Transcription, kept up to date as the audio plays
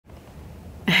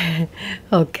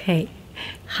Okay.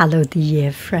 Hello,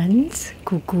 dear friends.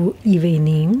 Good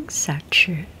evening. Such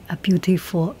a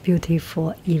beautiful,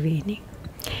 beautiful evening.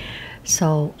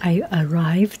 So I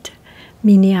arrived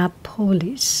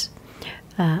Minneapolis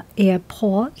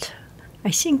airport.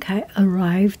 I think I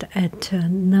arrived at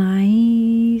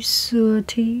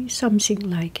 9:30, something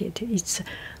like it. It's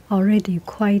already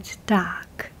quite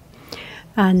dark.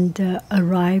 And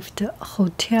arrived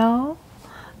hotel.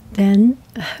 Then,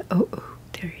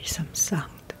 there is some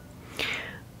sound.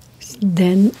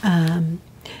 Then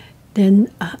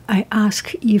I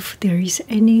asked if there is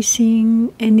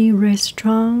anything, any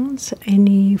restaurants,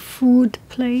 any food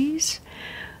place,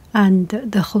 and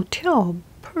the hotel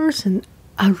person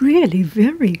are really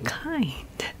very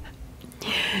kind.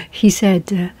 He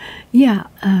said, "Yeah,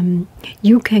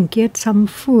 you can get some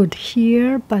food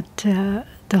here, but the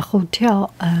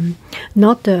hotel,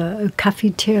 not the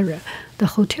cafeteria. The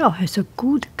hotel has a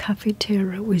good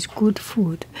cafeteria with good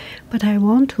food, but I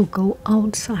want to go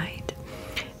outside."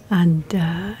 And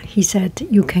he said,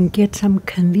 "You can get some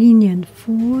convenient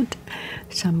food,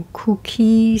 some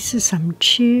cookies, some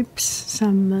chips,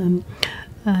 some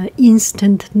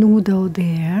instant noodle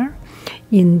there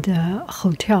in the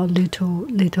hotel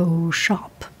little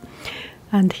shop."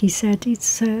 And he said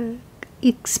it's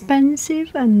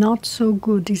expensive and not so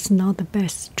good. It's not the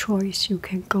best choice. You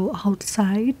can go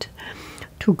outside,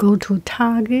 to go to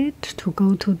Target, to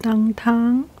go to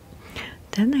downtown.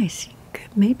 Then I think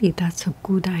maybe that's a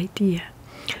good idea.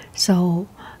 So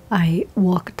I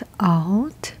walked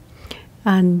out,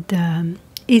 and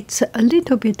it's a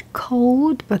little bit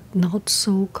cold, but not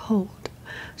so cold.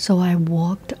 So I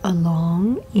walked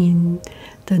along in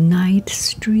the night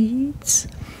streets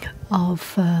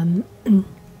of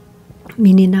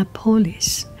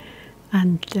Minneapolis,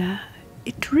 and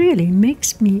it really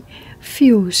makes me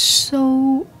feel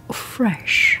so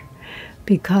fresh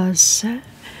because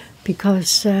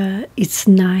it's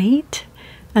night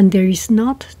and there is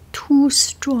not too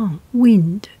strong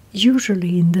wind.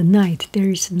 Usually in the night there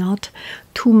is not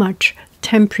too much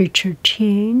temperature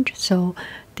change, so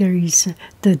there is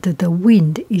the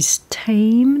wind is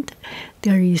tamed.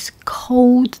 There is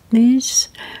coldness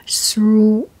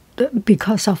through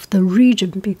because of the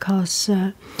region, because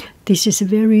this is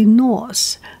very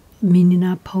north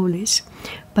Minneapolis,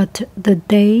 but the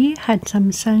day had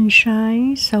some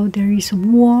sunshine, so there is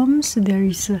warmth. There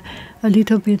is a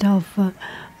little bit of a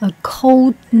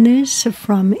coldness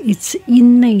from its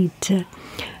innate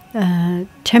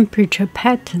temperature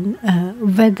pattern,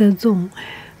 weather zone,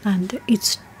 and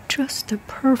it's just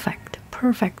perfect,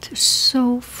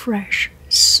 so fresh,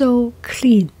 so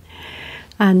clean.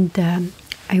 And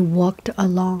I walked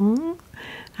along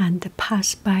and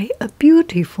passed by a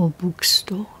beautiful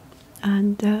bookstore.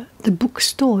 And the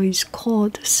bookstore is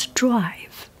called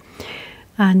Strive.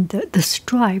 And the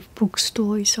Strive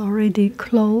bookstore is already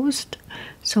closed.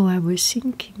 So I was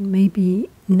thinking maybe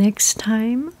next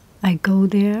time I go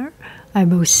there, I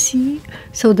will see.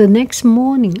 So the next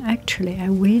morning, actually, I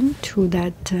went to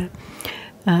that,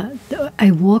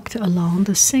 I walked along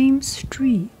the same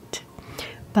street.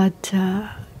 But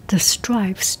the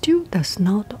Strive still does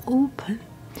not open.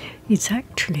 It's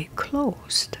actually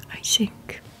closed, I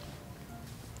think.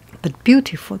 But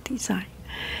beautiful design.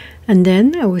 And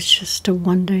then I was just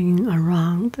wandering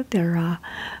around. There are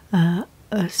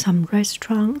some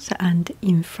restaurants, and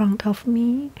in front of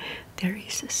me there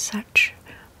is such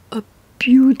a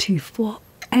beautiful,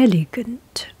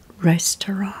 elegant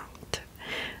restaurant.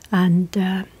 And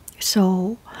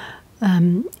so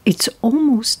it's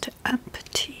almost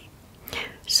empty.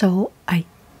 So I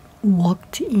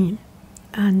walked in,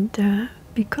 and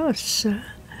because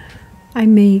I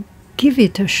may give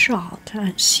it a shot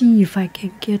and see if I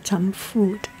can get some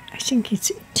food. I think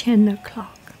it's 10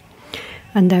 o'clock.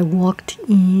 And I walked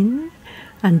in,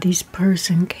 and this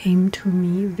person came to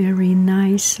me very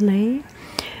nicely.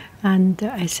 And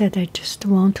I said, "I just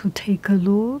want to take a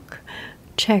look,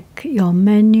 check your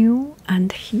menu."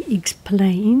 And he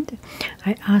explained.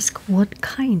 I asked what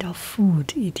kind of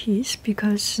food it is,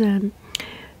 because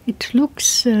it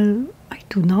looks, I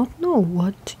do not know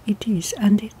what it is,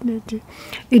 and it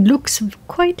looks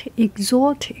quite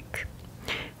exotic.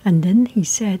 And then he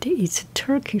said it's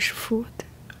Turkish food.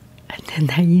 And then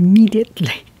I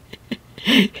immediately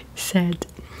said,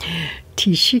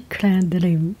 "Teşekkür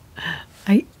ederim."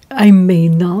 I may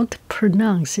not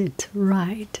pronounce it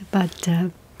right, but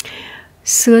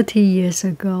 30 years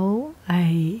ago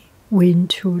I went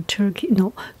to Turkey.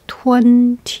 No,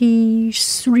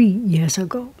 23 years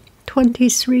ago.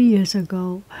 23 years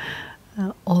ago,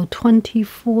 or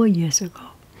 24 years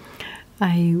ago,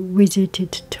 I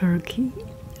visited Turkey,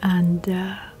 and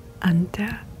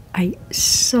I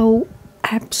so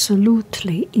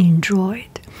absolutely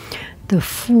enjoyed the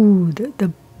food,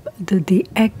 the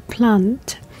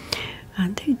eggplant,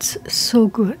 and it's so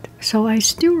good. So I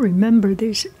still remember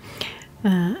this.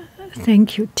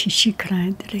 Thank you, Tishi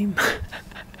Kleidrim.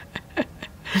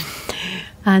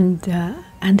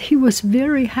 And he was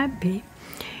very happy.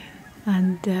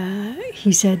 And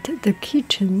he said the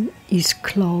kitchen is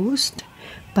closed,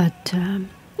 but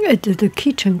the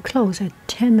kitchen closed at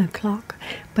 10 o'clock.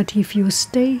 But if you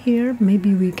stay here,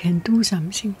 maybe we can do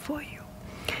something for you.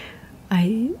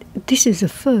 This is the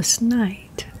first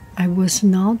night I was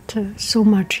not so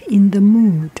much in the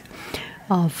mood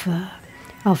of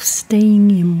staying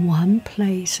in one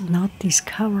place, not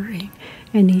discovering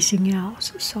anything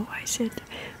else. So I said,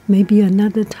 maybe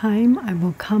another time I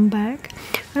will come back.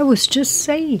 I was just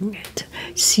saying it.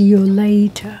 See you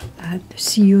later and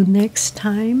see you next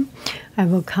time. I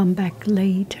will come back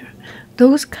later.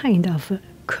 Those kind of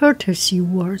courtesy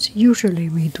words, usually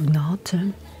we do not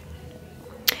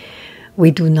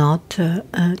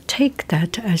take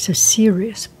that as a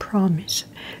serious promise.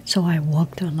 So I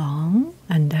walked along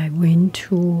and I went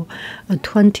to a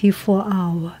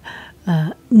 24-hour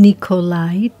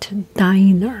Nicolite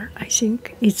diner. I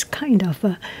think it's kind of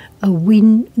a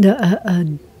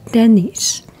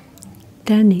Denny's.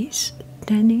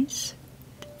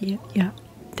 Yeah,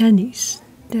 Denny's.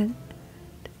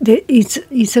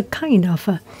 It's a kind of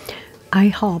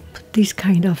IHOP, this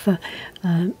kind of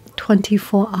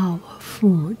 24-hour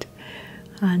food.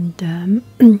 And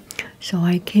so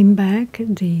I came back,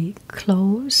 they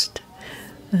closed.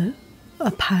 I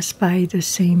passed by the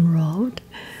same road.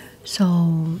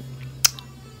 So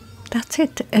that's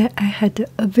it. I had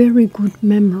a very good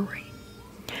memory.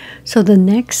 So the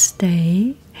next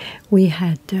day we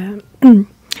had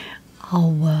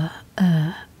our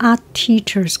art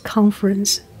teachers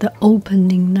conference, the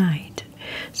opening night.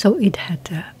 So it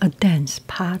had a dance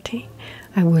party.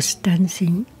 I was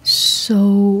dancing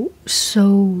so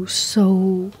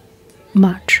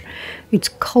much. It's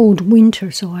cold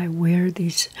winter, so I wear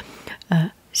this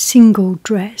single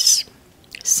dress,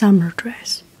 summer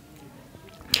dress.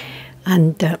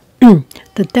 And the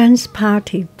dance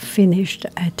party finished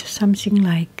at something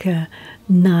like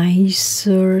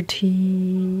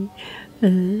 9:30,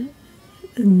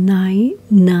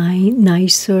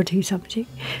 9:30 something.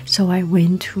 So I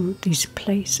went to this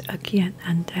place again,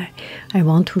 and I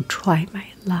want to try my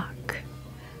luck.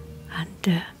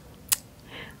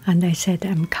 And I said,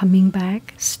 I'm coming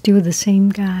back. Still the same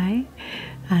guy,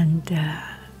 and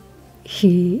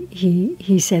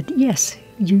he said, yes,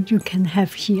 you can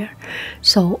have here.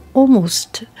 So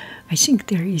almost, I think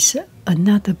there is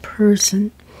another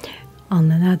person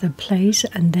on another place,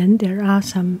 and then there are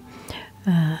some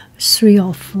 3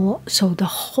 or 4. So the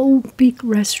whole big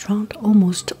restaurant,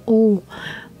 almost all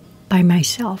by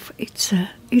myself. It's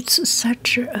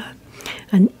such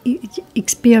an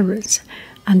experience.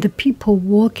 And the people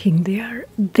working there,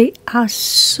 they are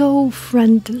so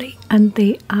friendly, and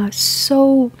they are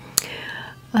so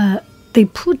they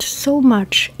put so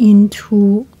much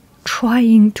into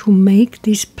trying to make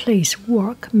this place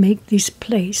work, make this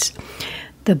place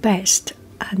the best,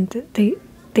 and they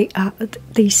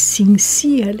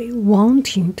sincerely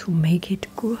wanting to make it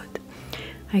good.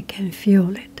 I can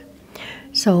feel it.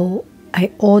 So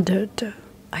I ordered.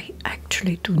 I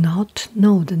actually do not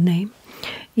know the name.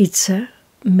 It's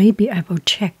maybe I will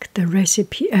check the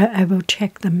recipe. I will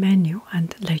check the menu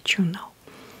and let you know.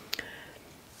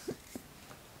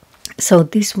 So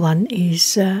this one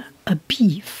is a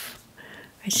beef.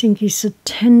 I think it's a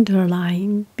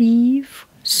tenderloin beef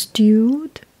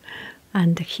stewed.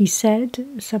 And he said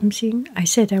something. I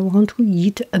said I want to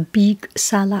eat a big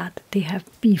salad. They have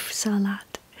beef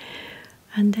salad.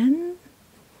 And then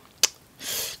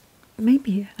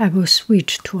maybe I will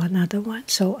switch to another one.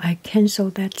 So I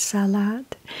canceled that salad.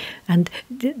 And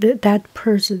that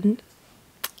person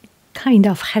kind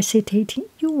of hesitating.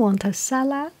 You want a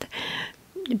salad?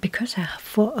 Because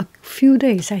for a few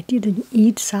days I didn't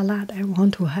eat salad. I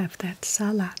want to have that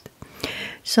salad.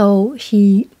 So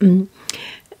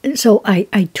so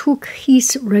I took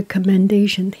his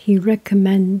recommendation. He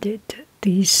recommended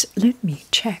this. Let me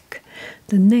check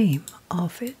the name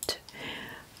of it.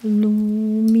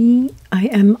 Lumi. I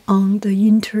am on the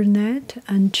internet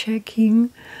and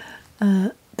checking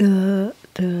the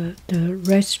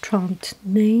restaurant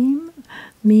name.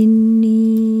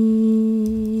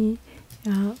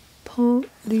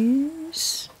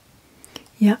 Minneapolis.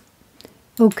 Yeah.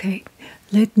 Okay.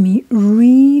 Let me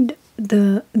read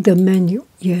the menu.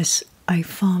 Yes, I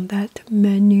found that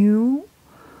menu.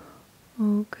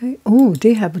 Okay. Oh,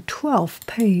 they have a 12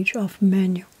 page of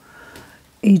menu.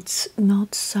 It's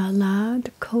not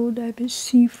salad, cold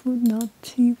seafood, not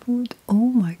seafood. Oh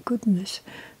my goodness,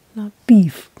 not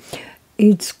beef.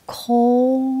 It's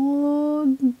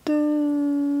called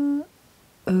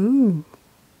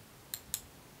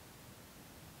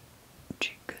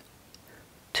chicken.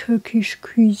 Turkish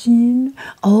cuisine.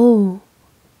 Oh,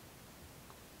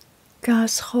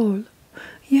 gashol.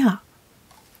 Yeah.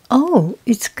 Oh,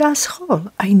 it's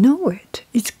gashol. I know it.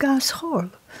 It's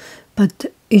gashol. But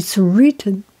it's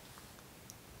written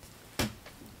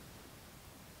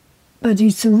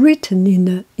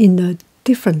in a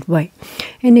different way.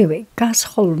 Anyway,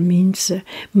 gashol means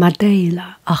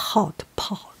madela, a hot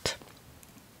pot.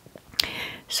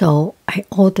 So I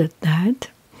ordered that,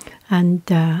 and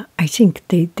I think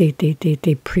they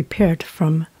prepared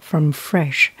from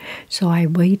fresh. So I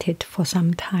waited for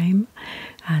some time,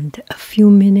 and a few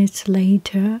minutes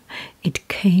later, it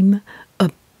came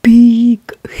a big,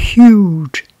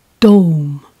 huge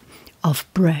dome of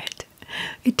bread.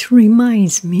 It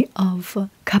reminds me of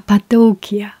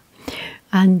Cappadocia,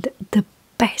 and the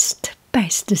best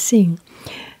thing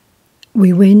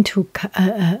we went to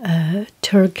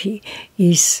Turkey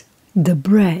is the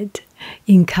bread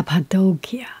in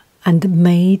Cappadocia, and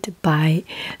made by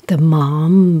the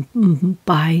mom,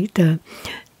 by the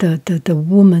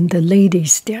woman, the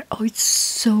ladies there. Oh, it's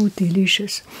so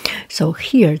delicious. So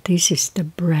here, this is the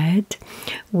bread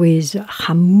with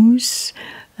hummus,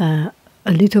 a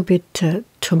little bit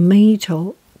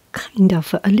tomato, kind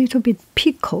of a little bit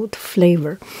pickled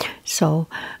flavor. So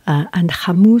and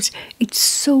hummus, it's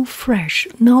so fresh,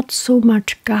 not so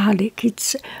much garlic.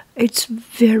 It's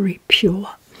very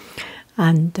pure,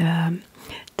 and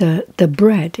the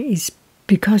bread is,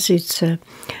 because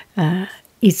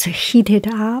it's heated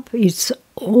up. It's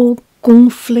all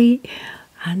gonfly,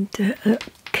 and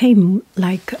came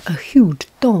like a huge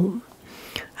dome,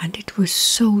 and it was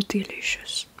so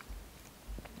delicious.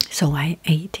 So I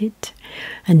ate it,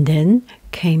 and then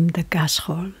came the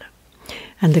gashol.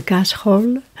 And the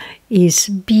gashol is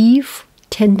beef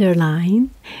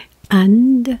tenderloin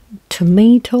and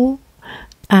tomato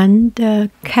and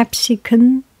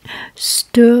capsicum,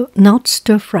 not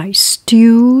stir fry,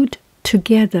 stewed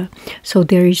together. So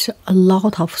there is a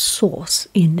lot of sauce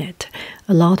in it,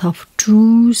 a lot of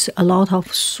juice, a lot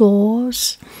of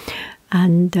sauce.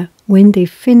 And when they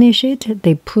finish it,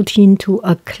 they put into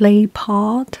a clay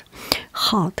pot,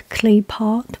 hot clay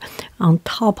pot. On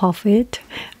top of it,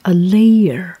 a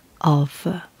layer of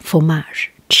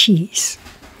fromage, cheese,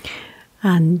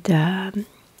 and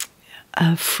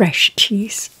fresh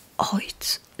cheese. Oh,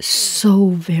 it's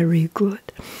so very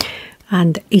good.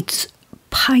 And it's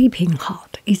piping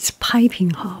hot. It's piping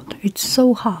hot. It's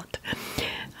so hot.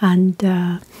 And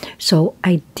so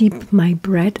I dip my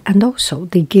bread, and also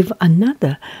they give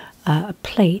another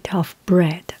plate of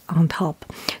bread on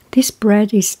top. This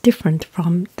bread is different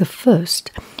from the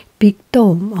first big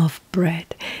dome of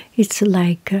bread. It's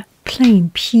like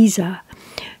plain pizza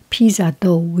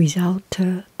dough without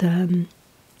the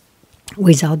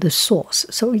sauce.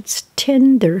 So it's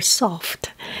tender,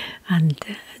 soft, and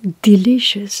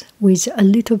delicious, with a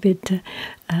little bit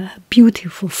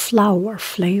beautiful flour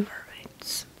flavor.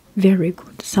 It's very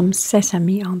good. Some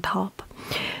sesame on top.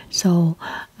 So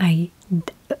I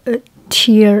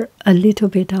tear a little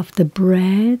bit of the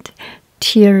bread,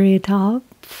 tear it up,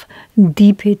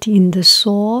 dip it in the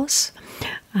sauce,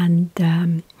 and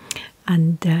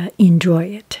enjoy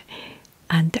it.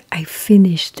 And I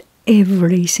finished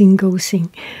every single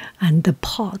thing, and the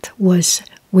pot was,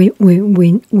 when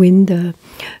the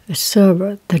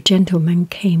server, the gentleman,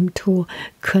 came to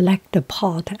collect the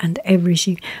pot and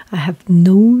everything, I have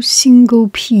no single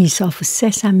piece of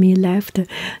sesame left,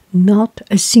 not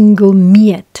a single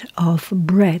meat of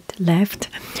bread left,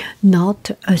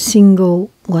 not a single,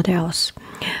 what else,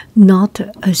 not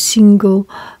a single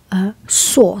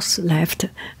sauce left,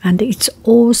 and it's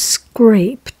all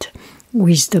scraped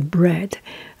with the bread,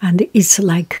 and it's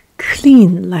like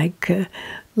clean, like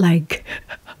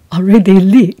already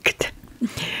licked,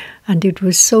 and it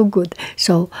was so good.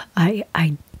 So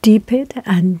I dip it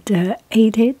and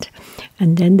ate it,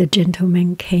 and then the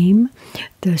gentleman came,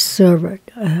 the server,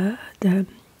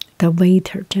 the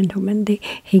waiter gentleman,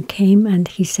 he came and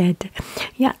he said,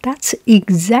 yeah, that's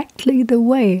exactly the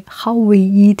way how we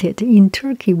eat it. In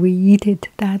Turkey, we eat it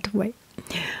that way.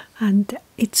 And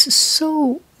it's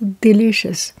so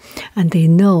delicious. And they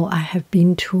know I have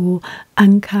been to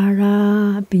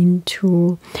Ankara, been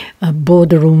to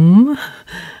Bodrum,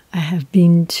 I have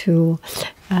been to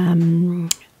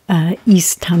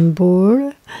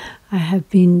Istanbul, I have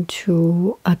been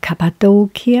to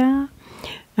Cappadocia,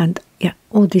 and yeah,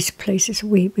 all these places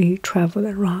we travel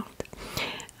around.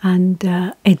 And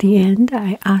at the end,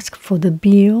 I asked for the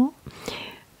bill,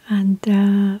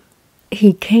 and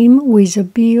he came with a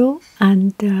bill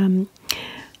and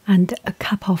a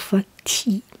cup of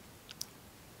tea.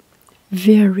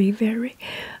 Very, very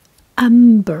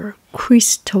amber,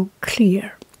 crystal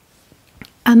clear,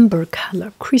 amber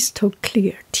color, crystal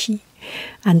clear tea,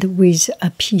 and with a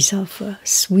piece of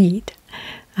sweet.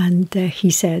 And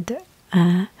he said,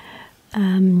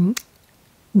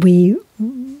 we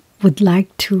would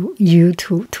like you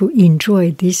to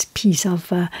enjoy this piece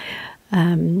of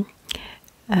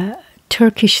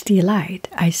Turkish delight.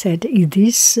 I said, is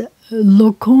this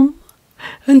lokum?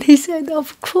 And he said,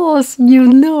 of course, you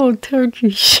know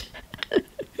Turkish.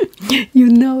 You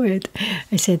know it.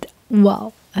 I said,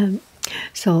 wow.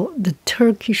 So the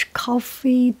Turkish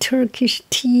coffee, Turkish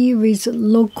tea with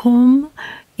lokum,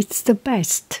 it's the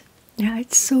best. Yeah,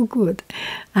 it's so good.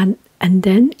 And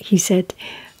then he said,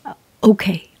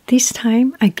 okay, this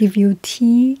time I give you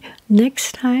tea.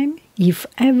 Next time, if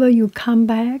ever you come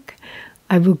back,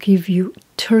 I will give you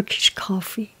Turkish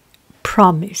coffee.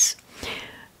 Promise.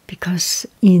 Because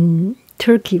in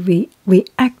Turkey, we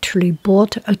actually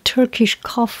bought a Turkish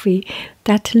coffee,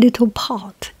 that little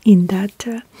pot in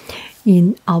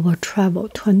our travel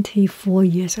 24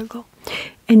 years ago.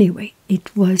 Anyway,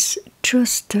 it was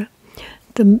just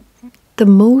the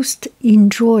most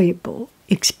enjoyable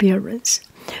experience.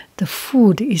 The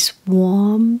food is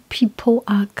warm, people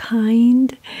are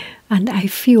kind, and I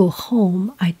feel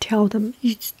home. I tell them,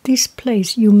 it's this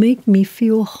place, you make me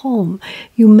feel home.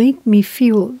 You make me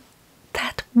feel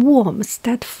that warmth,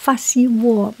 that fuzzy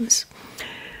warmth.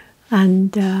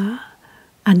 And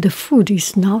the food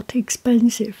is not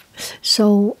expensive.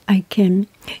 So I can,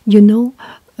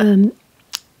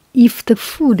 if the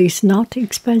food is not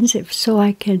expensive, so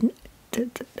I can,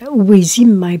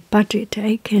 within my budget,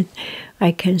 I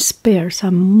can spare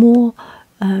some more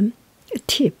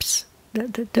tips,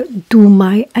 do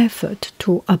my effort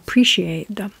to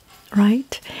appreciate them,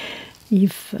 right?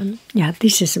 If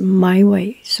this is my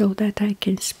way, so that I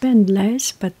can spend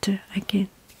less, but I can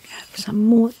have some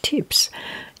more tips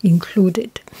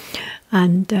included,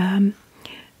 and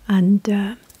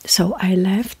so I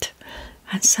left,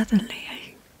 and suddenly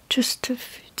I just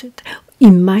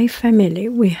in my family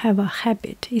we have a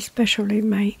habit, especially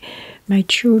my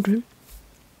children.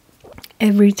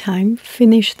 Every time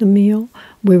finish the meal,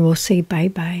 we will say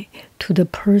bye-bye to the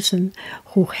person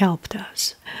who helped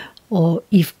us, or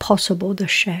if possible, the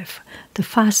chef. The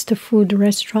fast food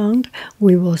restaurant,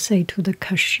 we will say to the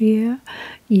cashier.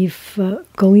 If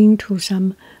going to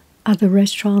some other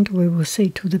restaurant, we will say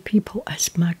to the people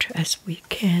as much as we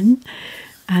can.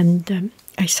 And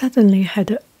I suddenly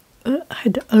had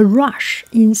a rush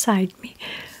inside me.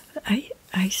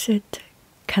 I said,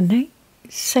 can I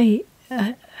say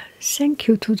thank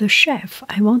you to the chef?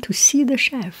 I want to see the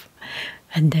chef.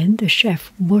 And then the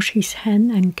chef washed his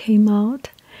hand and came out,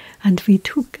 and we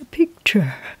took a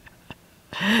picture.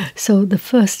 So the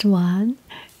first one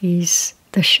is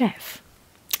the chef.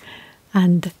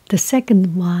 And the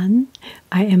second one,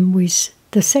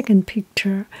 the second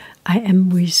picture, I am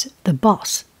with the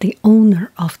boss, the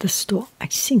owner of the store. I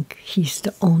think he's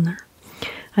the owner.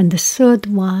 And the third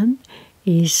one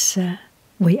is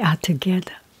we are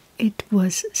together. It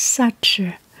was such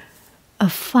a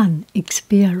fun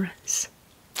experience.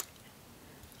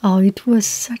 Oh, it was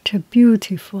such a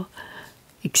beautiful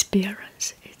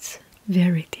experience. It's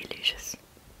very delicious.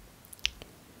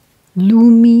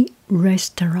 Lumi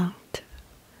restaurant.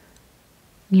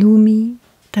 Lumi,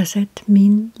 does that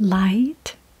mean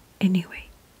light? Anyway.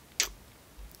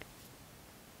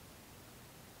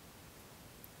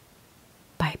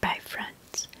 Bye-bye,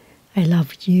 friends. I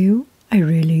love you. I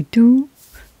really do.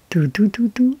 Do.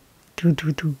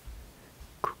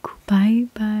 Cuckoo.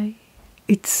 Bye-bye.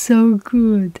 It's so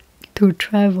good to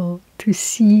travel, to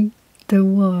see the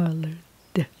world.